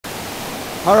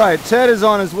All right, Ted is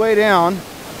on his way down.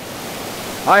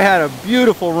 I had a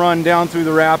beautiful run down through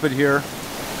the rapid here.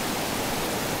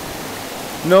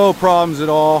 No problems at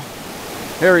all.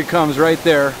 There he comes right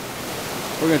there.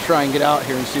 We're gonna try and get out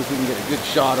here and see if we can get a good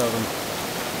shot of him.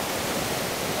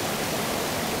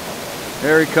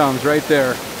 There he comes right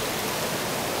there.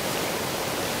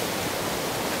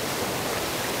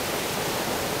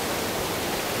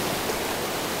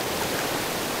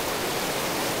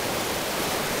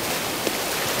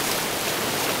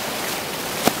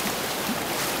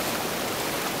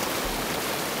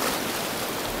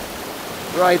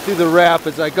 Right through the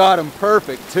rapids. I got him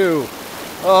perfect too.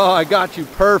 Oh, I got you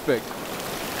perfect.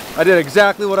 I did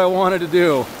exactly what I wanted to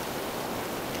do.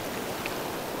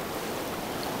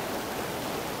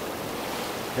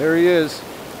 There he is,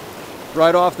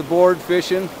 right off the board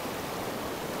fishing.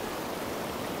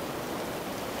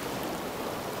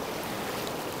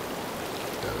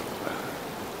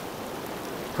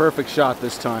 Perfect shot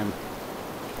this time.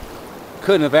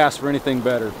 Couldn't have asked for anything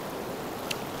better.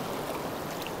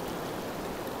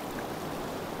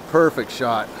 Perfect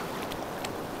shot.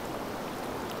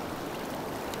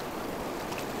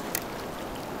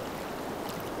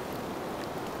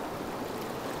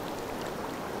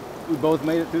 We both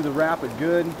made it through the rapid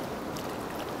good.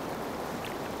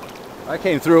 I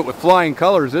came through it with flying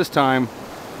colors this time.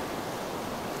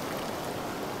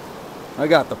 I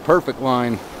got the perfect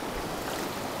line.